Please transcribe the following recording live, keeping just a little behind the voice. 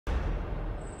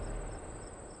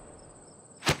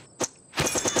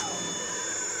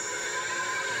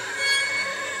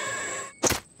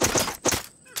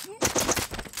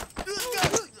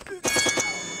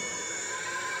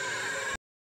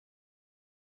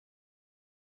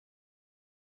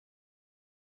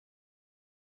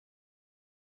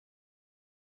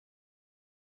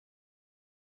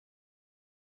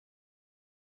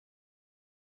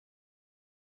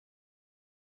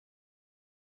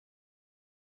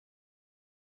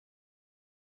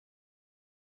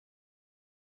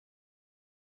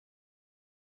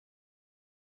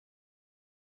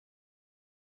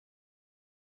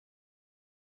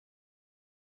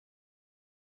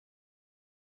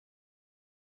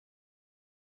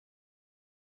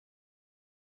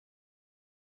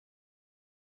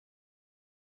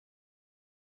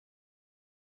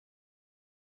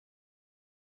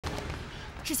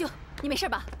师兄，你没事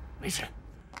吧？没事。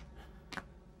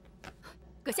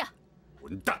阁下，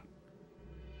混蛋！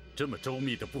这么周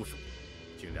密的部署，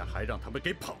竟然还让他们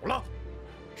给跑了。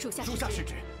属下失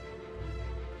职。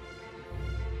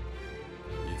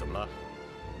你怎么了？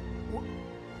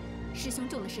师兄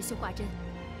中的是绣花针。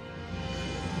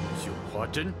绣花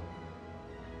针？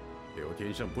刘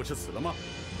天胜不是死了吗？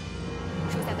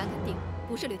属下敢肯定，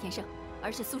不是刘天胜，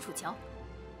而是苏楚乔。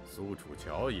苏楚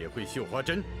乔也会绣花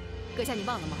针？阁下，你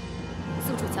忘了吗？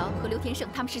苏楚乔和刘天胜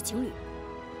他们是情侣。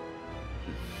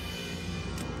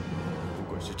如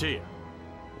果是这样，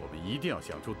我们一定要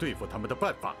想出对付他们的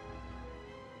办法。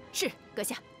是，阁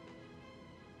下。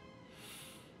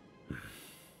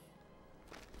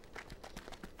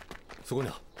苏姑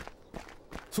娘，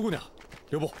苏姑娘，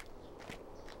留步。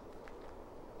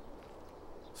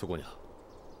苏姑娘，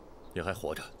你还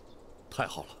活着，太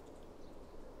好了。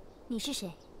你是谁？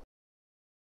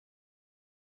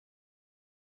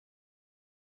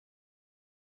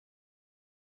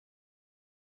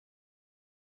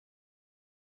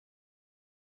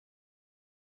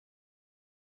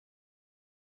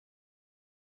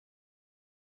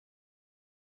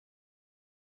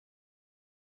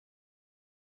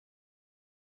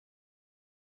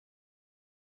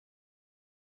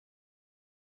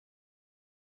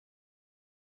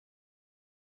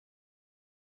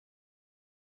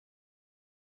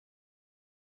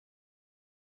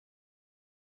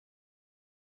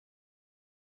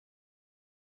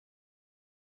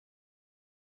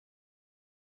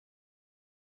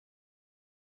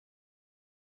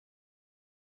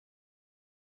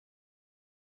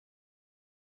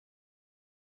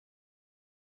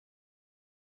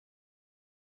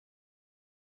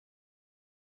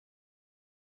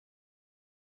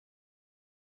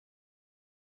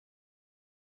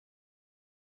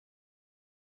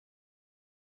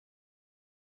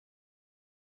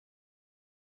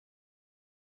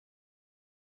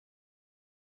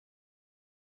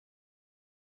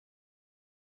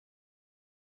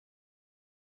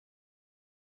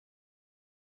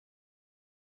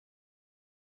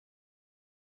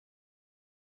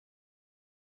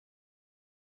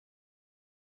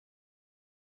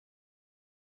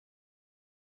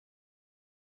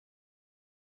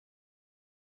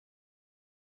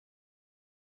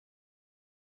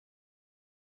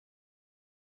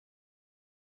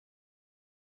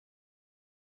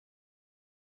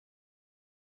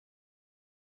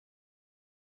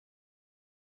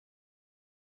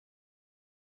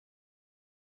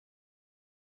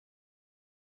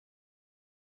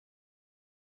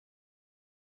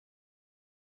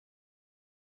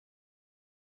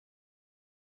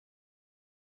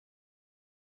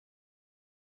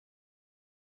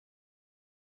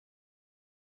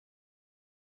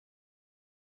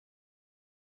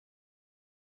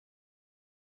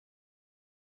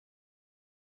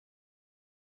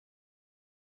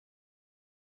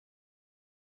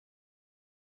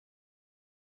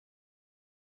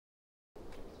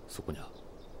苏姑娘，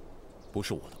不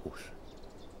是我的故事，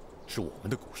是我们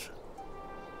的故事。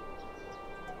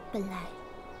本来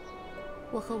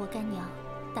我和我干娘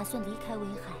打算离开威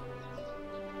海，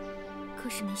可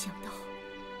是没想到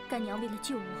干娘为了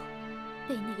救我，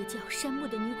被那个叫山木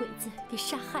的女鬼子给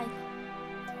杀害了。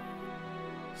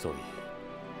所以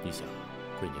你想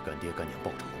为你干爹干娘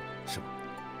报仇是吗？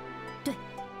对，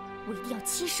我一定要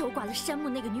亲手剐了山木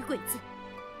那个女鬼子。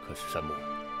可是山木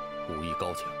武艺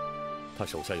高强，他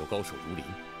手下有高手如林，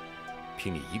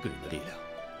凭你一个人的力量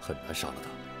很难杀了他。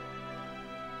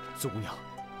苏姑娘，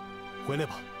回来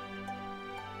吧，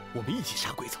我们一起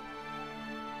杀鬼子。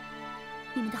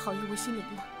你们的好意我心领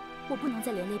了，我不能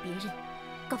再连累别人，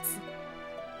告辞。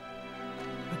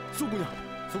苏姑娘，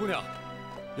苏姑娘，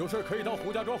有事可以到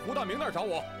胡家庄胡大明那儿找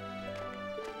我。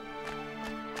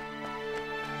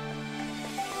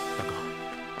大哥，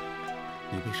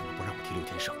你为什么不让我提刘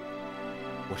天胜？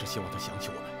我是希望他想起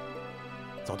我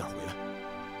们，早点回来。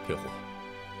天虎，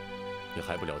你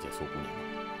还不了解苏姑娘吗？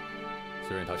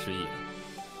虽然她失忆了，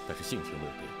但是性情没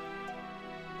有变。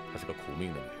她是个苦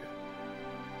命的女人，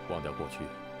忘掉过去，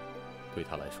对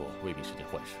她来说未必是件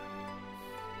坏事。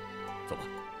走吧。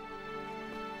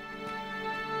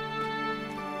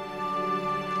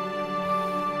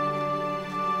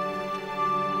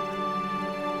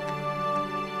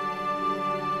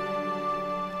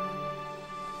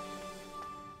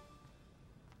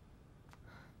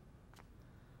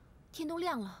天都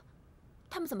亮了，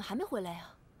他们怎么还没回来呀？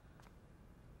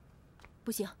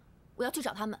不行，我要去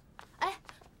找他们。哎，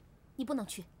你不能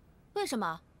去，为什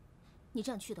么？你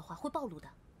这样去的话会暴露的。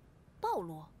暴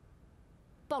露？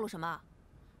暴露什么？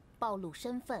暴露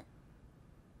身份。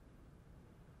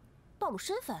暴露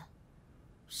身份？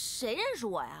谁认识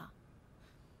我呀？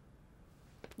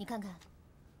你看看，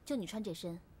就你穿这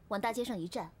身，往大街上一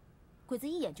站，鬼子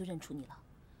一眼就认出你了。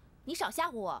你少吓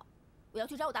唬我！我要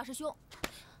去找我大师兄。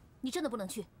你真的不能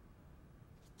去。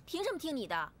凭什么听你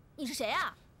的？你是谁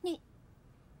啊？你，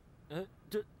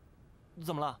这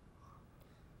怎么了？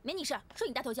没你事，睡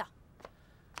你大头觉。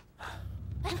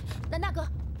哎，蓝大哥，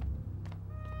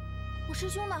我师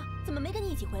兄呢？怎么没跟你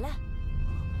一起回来？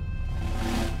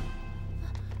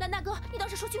蓝大哥，你倒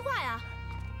是说句话呀！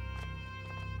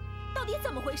到底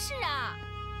怎么回事啊？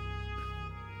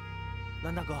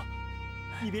蓝大哥，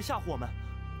你别吓唬我们。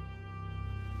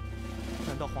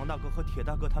难道黄大哥和铁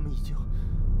大哥他们已经……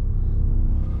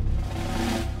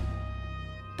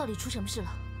到底出什么事了？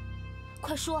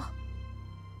快说！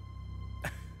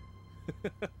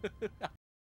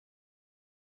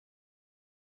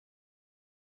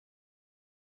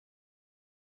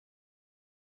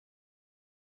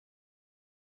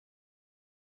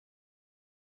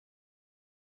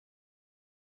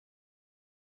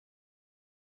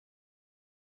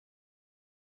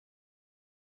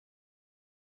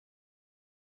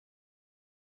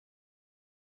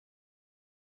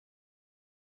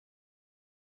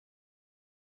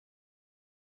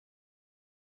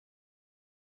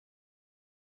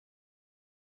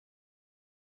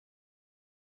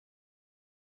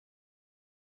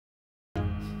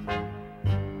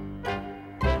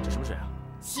这什么水啊？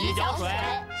洗脚水。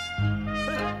哎，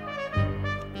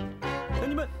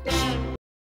你们。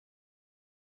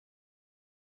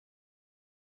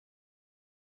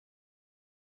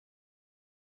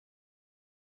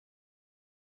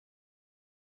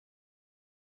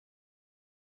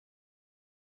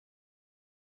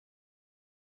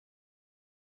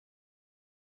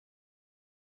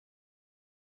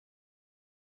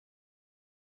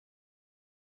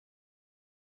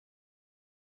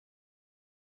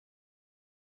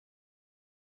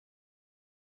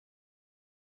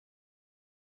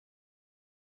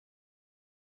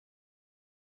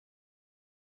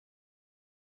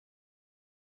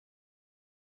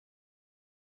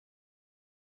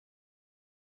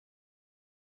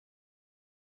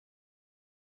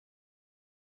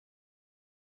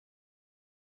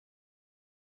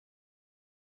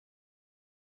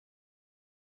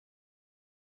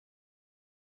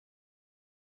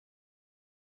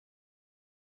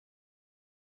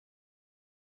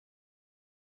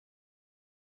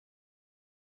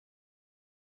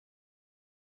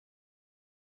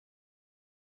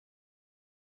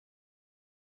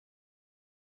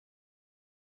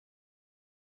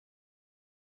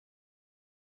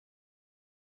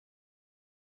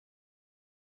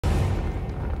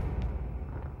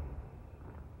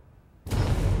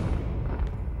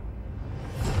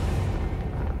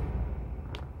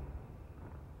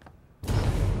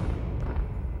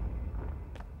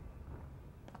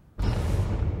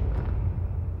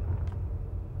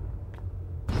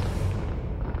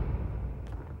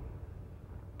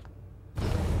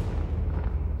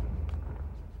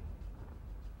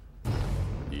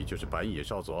你就是板野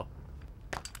少佐。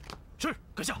是，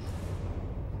阁下。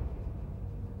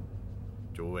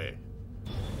诸位，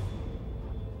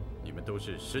你们都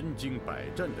是身经百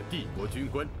战的帝国军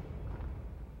官，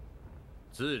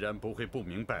自然不会不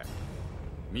明白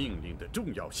命令的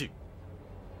重要性。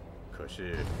可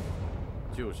是，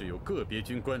就是有个别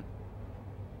军官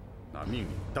拿命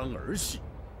令当儿戏，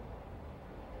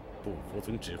不服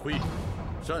从指挥，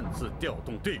擅自调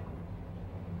动队伍。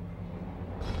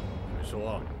你们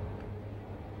说，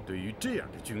对于这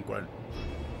样的军官，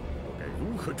我该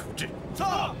如何处置？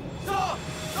上！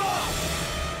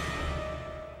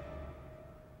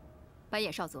白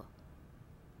野少佐，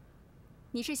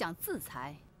你是想自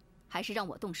裁，还是让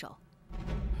我动手？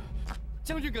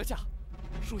将军阁下，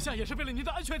属下也是为了您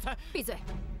的安全才……闭嘴！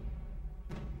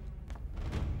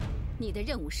你的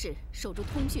任务是守住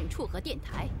通讯处和电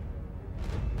台，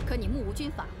可你目无军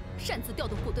法，擅自调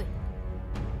动部队，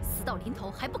死到临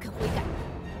头还不肯悔改，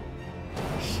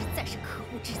实在是可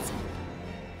恶至极。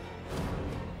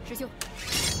师兄。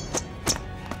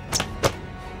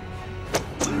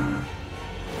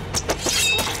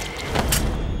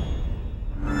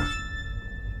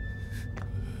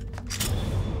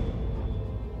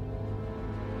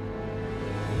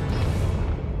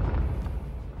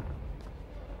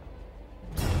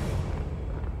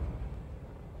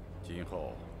今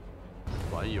后，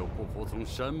凡有不服从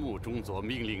山木中佐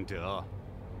命令者，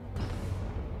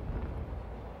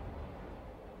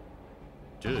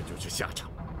这就是下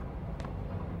场。